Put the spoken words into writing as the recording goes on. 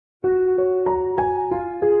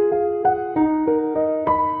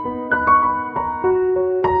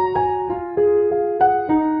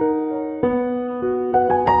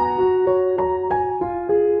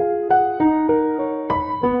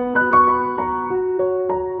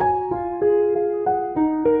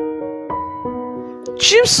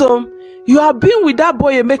Chisom, you have been with that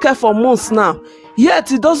boy Emeka for months now, yet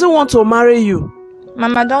he doesn't want to marry you.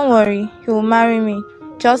 Mama, don't worry. He will marry me.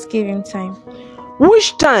 Just give him time.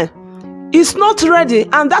 Which time? He's not ready,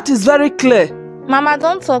 and that is very clear. Mama,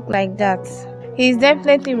 don't talk like that. He is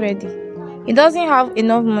definitely ready. He doesn't have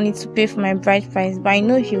enough money to pay for my bride price, but I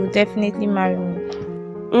know he will definitely marry me.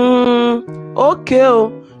 Okay.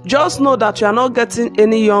 Just know that you are not getting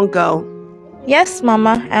any younger. Yes,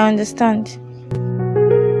 Mama, I understand.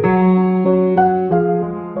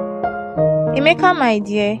 Emeka, my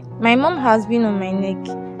dear, my mom has been on my neck.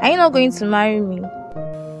 Are you not going to marry me?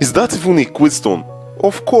 Is that even a question?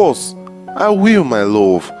 Of course, I will, my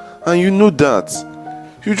love, and you know that.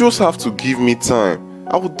 You just have to give me time.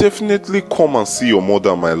 I will definitely come and see your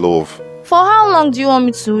mother, my love. For how long do you want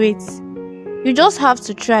me to wait? You just have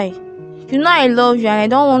to try. You know I love you and I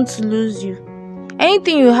don't want to lose you.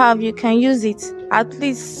 Anything you have, you can use it. At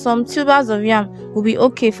least some tubers of yam will be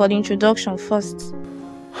okay for the introduction first.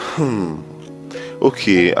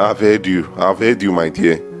 Okay, I've heard you, my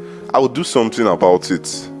dear. I will do something about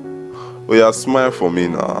it. Oh yeah, smile for me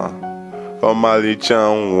now.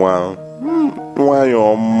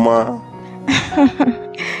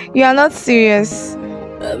 You are not serious.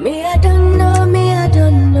 Me, I don't know.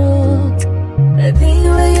 The thing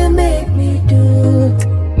where you make me do.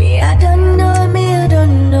 Me, I don't know.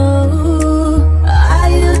 How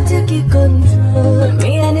you take it control.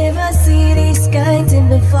 Me, I never see this kind thing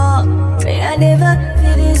before. Me, I never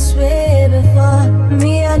feel this way before.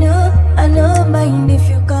 Me, I know, mind if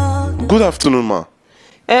you call. Good afternoon, ma.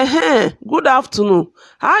 Good afternoon.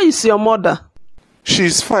 How is your mother?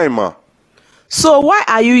 She's fine, ma. So why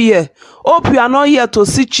are you here? Hope you are not here to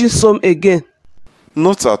see Chisom again.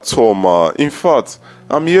 Not at all, ma. In fact,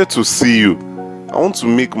 I'm here to see you. I want to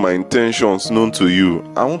make my intentions known to you.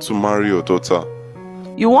 I want to marry your daughter.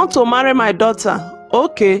 You want to marry my daughter?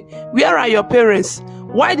 Okay. Where are your parents?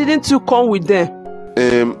 Why didn't you come with them?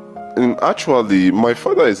 Actually, my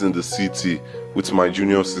father is in the city with my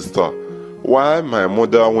junior sister, while my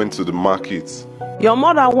mother went to the market. Your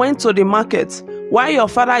mother went to the market, while your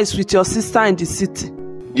father is with your sister in the city?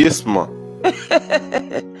 Yes, ma.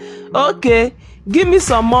 Okay. Give me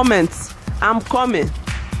some moments. I'm coming.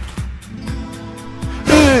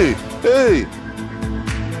 Hey!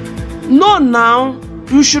 No, now.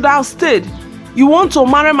 You should have stayed. You want to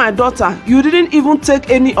marry my daughter. You didn't even take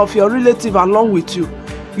any of your relatives along with you.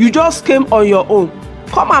 You just came on your own.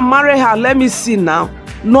 Come and marry her. Let me see now.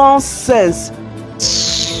 Nonsense.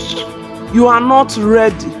 You are not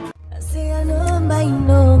ready. I say I know mine.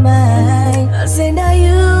 I say now you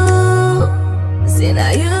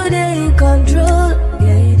they in control.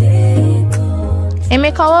 Yeah, you they in control.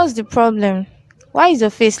 Emeka, what's the problem? Why is your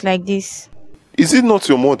face like this? Is it not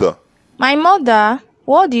your mother? My mother?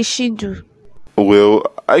 What did she do? Well,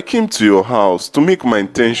 I came to your house to make my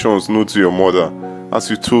intentions known to your mother, as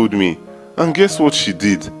you told me. And guess what she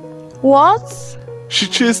did? What? She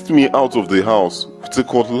chased me out of the house with a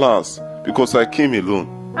cutlass because I came alone.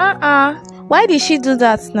 Why did she do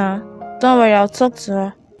that now? Don't worry, I'll talk to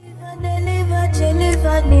her.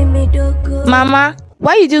 Mama,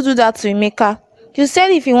 why did you do that to Emeka? You said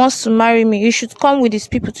if he wants to marry me, you should come with his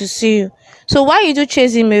people to see you. So why did you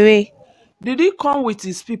chase him away? Did he come with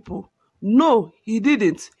his people? No, he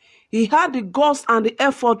didn't. He had the guts and the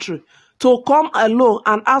effortry to come alone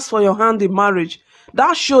and ask for your hand in marriage.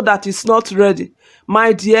 That shows that he's not ready.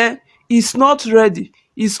 My dear, he's not ready.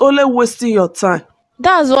 He's only wasting your time.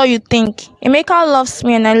 That's what you think. Emeka loves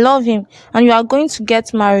me and I love him, and you are going to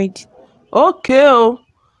get married. Okay,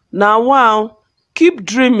 now wow, keep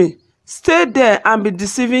dreaming. Stay there and be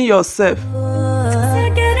deceiving yourself.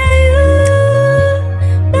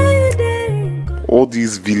 All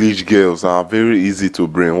these village girls are very easy to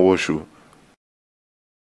brainwash you.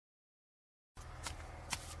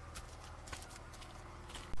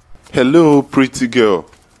 Hello, pretty girl.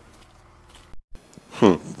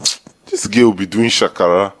 This girl will be doing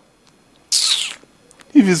shakara.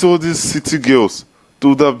 If it's all these city girls, they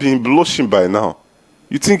would have been blushing by now.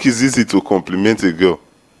 You think it's easy to compliment a girl?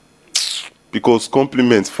 Because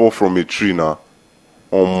compliments fall from a tree now.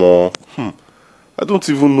 Omo. I don't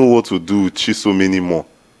even know what to do with Chisom anymore.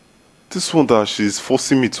 This one that she's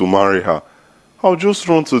forcing me to marry her. I'll just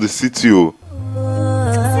run to the city. I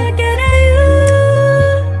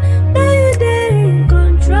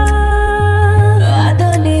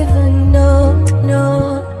don't even know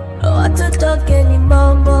what to talk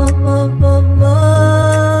anymore.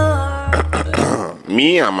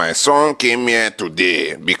 Me and my son came here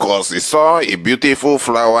today because he saw a beautiful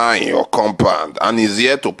flower in your compound and is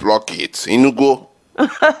here to pluck it. Inugo.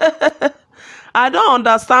 I don't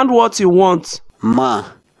understand what you want. Ma,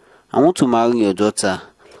 I want to marry your daughter.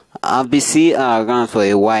 I've been seeing her around for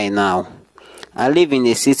a while now. I live in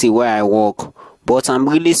a city where I work, but I'm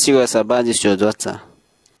really serious about this your daughter.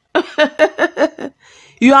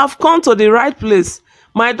 You have come to the right place.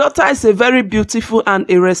 My daughter is a very beautiful and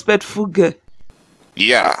a respectful girl.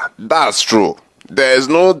 Yeah, that's true. There's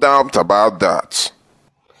no doubt about that.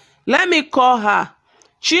 Let me call her.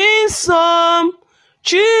 Chisom!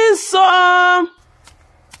 Chisom!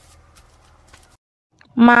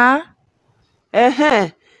 Ma?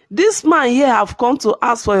 This man here have come to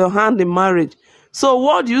ask for your hand in marriage. So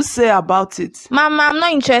what do you say about it? Mama, I'm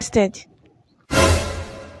not interested.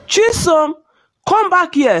 Chisom, come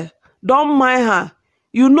back here. Don't mind her.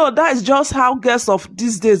 You know that is just how girls of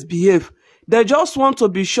these days behave. They just want to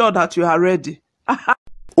be sure that you are ready.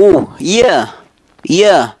 Oh, yeah.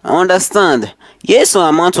 Yeah, I understand. Here's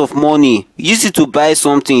some amount of money. Use it to buy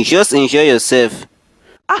something. Just enjoy yourself.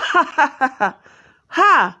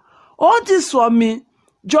 Ha! All this for me.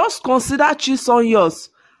 Just consider Chisom yours.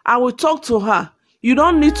 I will talk to her. You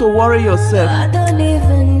don't need to worry yourself. I don't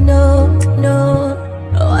even know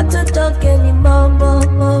what to talk anymore.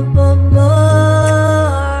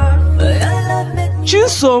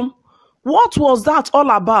 Chisom, what was that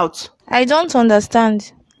all about? I don't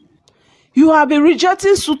understand. You have been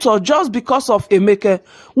rejecting suitor just because of Emeka,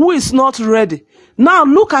 who is not ready. Now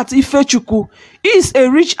look at Ifechukwu. He is a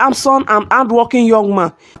rich, handsome and hardworking young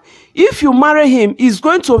man. If you marry him, he's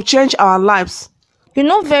going to change our lives. You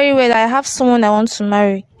know very well that I have someone I want to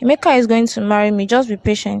marry. Emeka is going to marry me. Just be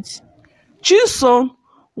patient. Chisom,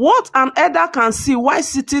 what an elder can see while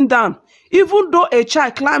sitting down, even though a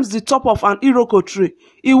child climbs the top of an iroko tree,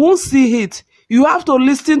 he won't see it. You have to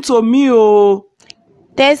listen to me, oh.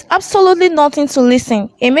 There's absolutely nothing to listen.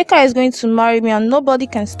 Emeka is going to marry me and nobody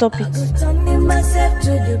can stop it.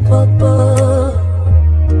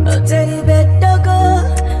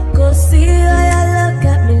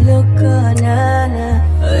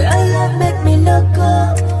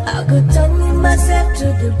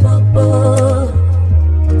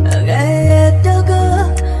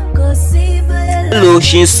 Hello,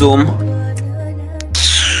 Chisom.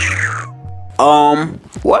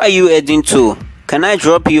 Where are you heading to? Can I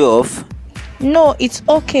drop you off? No, it's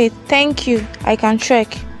okay. Thank you. I can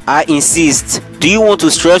trek. I insist. Do you want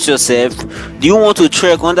to stretch yourself? Do you want to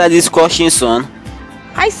trek under this scorching sun?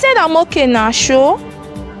 I said I'm okay now, sure.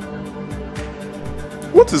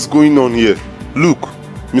 What is going on here? Look,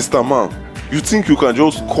 Mr. Man, you think you can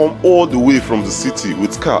just come all the way from the city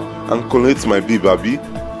with car and collect my baby?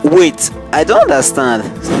 Wait, I don't understand.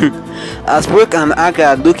 As broke and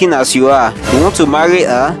haggard looking as you are, you want to marry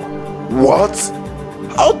her? What?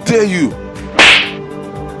 How dare you?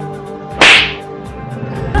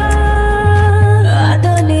 I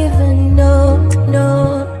don't even know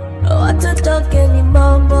what to talk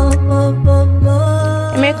anymore.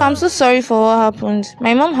 Emeka, I'm so sorry for what happened.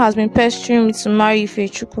 My mom has been pestering me to marry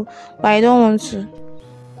Ifechukwu, but I don't want to.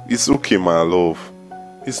 It's okay, my love.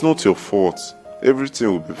 It's not your fault.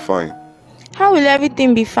 Everything will be fine. How will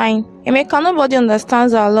everything be fine? Emeka, nobody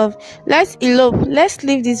understands our love. Let's elope. Let's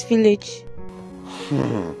leave this village.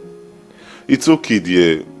 It's okay,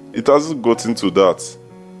 dear. It hasn't gotten to that.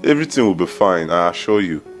 Everything will be fine, I assure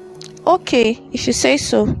you. Okay, if you say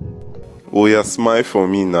so. Oh, yeah, smile for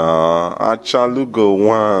me now. Achalugo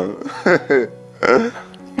one.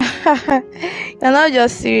 You're not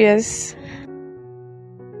just serious.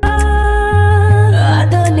 I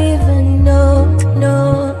don't even know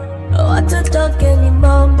what to talk anymore.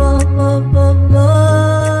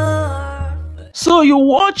 So you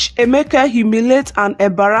watch Emeka humiliate and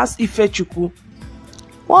embarrass Ifechukwu.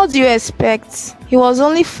 What do you expect? He was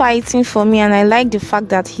only fighting for me and I like the fact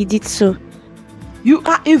that he did so. You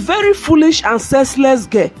are a very foolish and senseless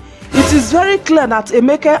girl. It is very clear that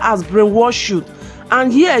Emeka has brainwashed you,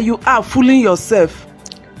 and here you are fooling yourself.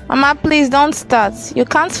 Mama, please don't start. You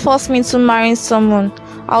can't force me into marrying someone.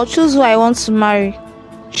 I'll choose who I want to marry.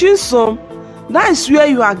 Chisom, that is where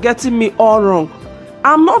you are getting me all wrong.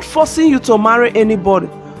 I'm not forcing you to marry anybody.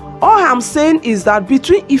 All I'm saying is that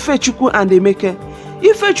between Ifechukwu and Emeka,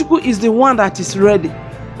 Ifechukwu is the one that is ready.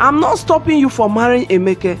 I'm not stopping you from marrying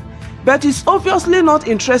Emeka, but he's obviously not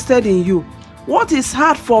interested in you. What is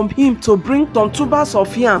hard for him to bring tontubers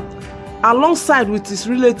of yam alongside with his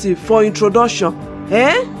relative for introduction?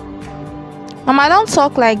 Eh? Mama, don't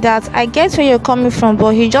talk like that. I get where you're coming from,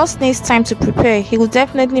 but he just needs time to prepare. He will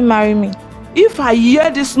definitely marry me. If I hear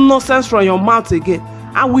this nonsense from your mouth again,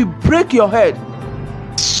 I will break your head.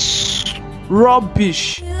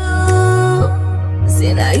 Rubbish.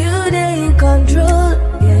 See now you they in control.